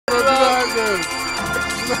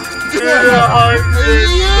Alright,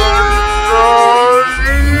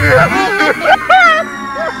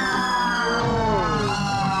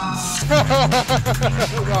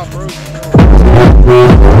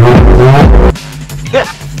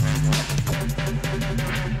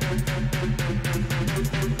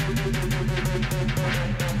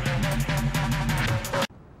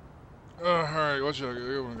 what's up?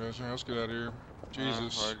 Good one, guys. Let's get out of here.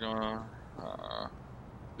 Jesus. Come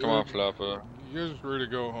on, Flopper. You guys ready to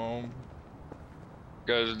go home?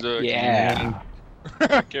 Guys, look. Yeah.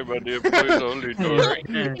 I came out there for this only door.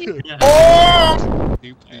 Oh!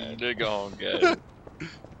 Yeah, they're gone, guys.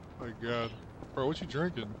 My God. Bro, what you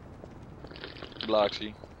drinking?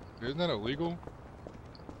 Bloxy. Isn't that illegal?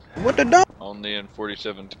 What the dog? Only in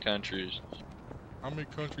 47 countries. How many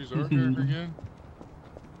countries are there again?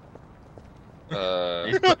 What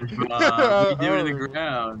you do to the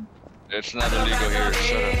ground? It's not illegal here.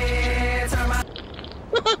 Shut up.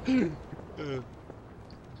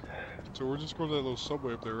 So we're just going to that little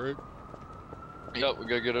subway up there, right? Yep, we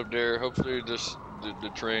gotta get up there. Hopefully the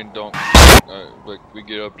train don't, like, we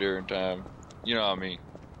get up there in time. You know what I mean?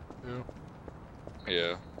 Yeah.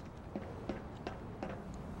 Yeah.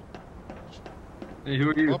 Hey, who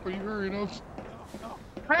are you? Papa, you hurrying up?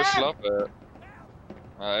 What's Flop at?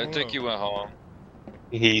 I think you went home.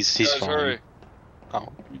 He's Guys, fine. hurry. Oh.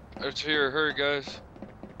 It's here. Hurry, guys.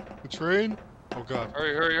 The train? Oh God.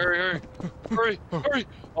 Hurry, hurry, hurry, hurry. Hurry, hurry.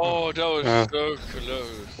 Oh, that was so close.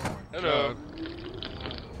 Hello.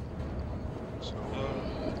 So,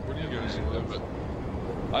 where do you guys live?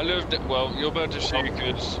 I live, well, you're about to see,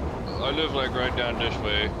 because I live, like, right down this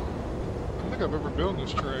way. I don't think I've ever been on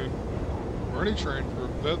this train. Or any train for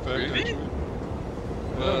that fact, Really? actually.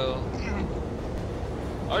 Well,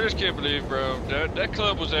 I just can't believe, bro, that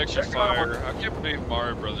club was actually fire. I can't believe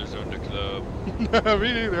Mario Brothers owned the club.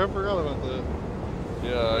 Me neither, I forgot about that.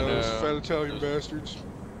 Yeah, I know. Those fat Italian bastards.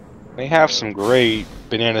 They have some great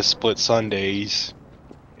banana split sundaes.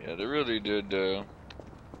 Yeah, they really did, Okay,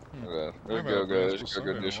 there we I've go, had a guys. Sunday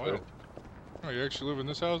Go in a this way. while. Oh, you actually live in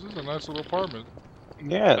this house? This is a nice little apartment.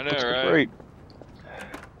 Yeah, I it know, looks right? great.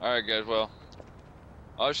 Alright, guys, well,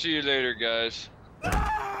 I'll see you later, guys.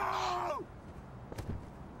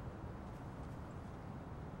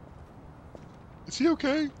 Is he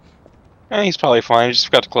okay? Yeah, he's probably fine. He just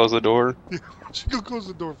forgot to close the door. Yeah, why don't you go close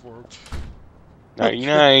the door for him? Night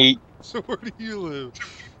night. So where do you live?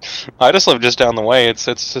 I just live just down the way. It's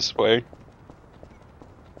this way.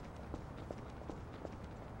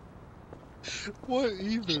 What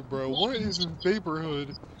even, bro? What is in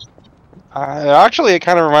neighborhood? Actually, it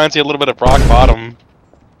kind of reminds me a little bit of Rock Bottom.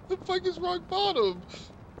 The fuck is Rock Bottom?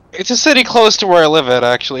 It's a city close to where I live at,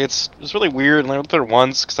 actually. It's really weird, and I went there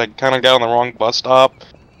once because I kind of got on the wrong bus stop.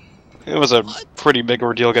 It was a pretty big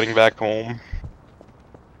ordeal getting back home.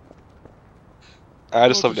 I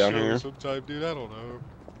just live down here. Sometime, dude, I don't know.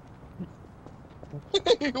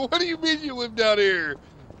 What do you mean you live down here?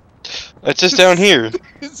 It's just down here.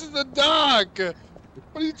 This is the dock! What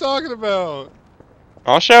are you talking about?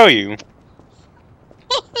 I'll show you.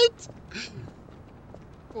 What?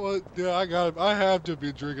 What? Yeah, I have to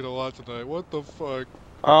be drinking a lot tonight. What the fuck?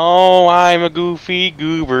 Oh, I'm a goofy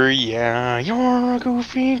goober, yeah. You're a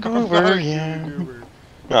goofy goober, yeah.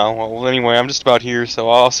 Oh, well, anyway, I'm just about here, so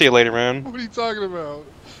I'll see you later, man. What are you talking about?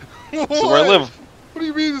 This is where I live. What do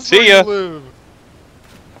you mean this is See where ya. you live?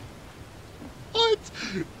 What?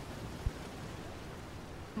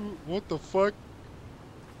 What the fuck?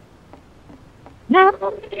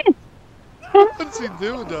 What's he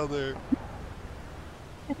doing down there?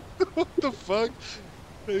 What the fuck?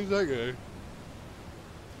 Who's that guy?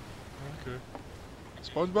 Okay.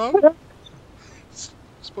 SpongeBob?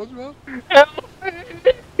 SpongeBob?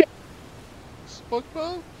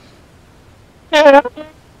 SpongeBob?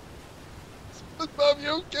 SpongeBob,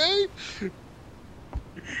 you okay?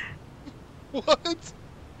 What?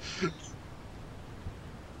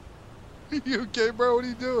 You okay, bro? What are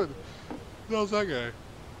you doing? Who the hell's that guy?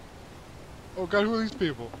 Oh God, who are these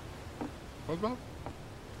people? SpongeBob?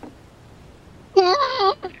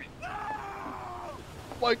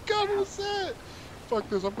 My God, what was that? Fuck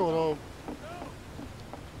this, I'm going home.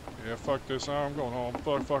 Yeah, fuck this, I'm going home.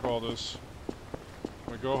 Fuck all this. I'm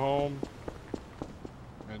gonna go home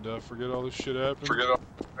and forget all this shit happened.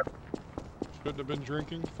 Shouldn't have been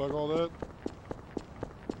drinking. Fuck all that.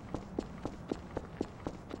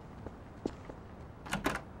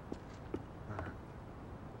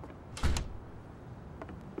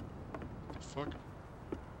 Fuck.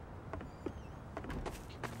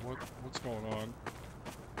 What's going on?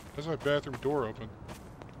 Why's my bathroom door open?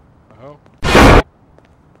 The hell?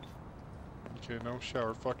 Okay, no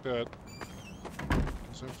shower. Fuck that.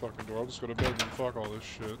 Same fucking door. I'll just go to bed and fuck all this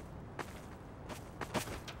shit.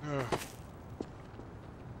 Who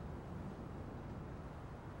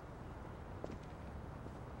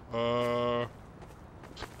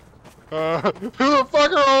the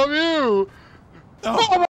fuck are all of you?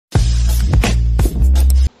 Oh.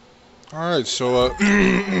 Alright, so,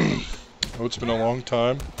 oh, it's been a long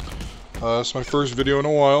time. It's my first video in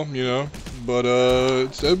a while, you know, but,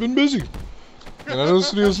 I've been busy. And I know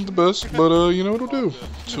this video isn't the best, but, you know, it'll do.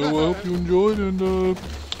 So, I hope you enjoyed, and,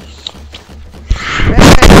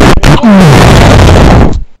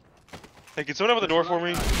 Hey, can someone open the door for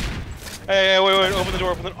me? Hey, wait, open the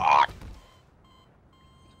door, open the door. Oh!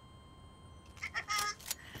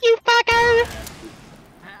 You fucker!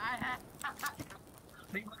 I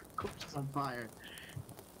think my corpse is on fire.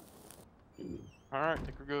 Alright, I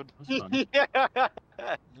think we're good. That was fun.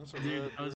 that's Dude, that was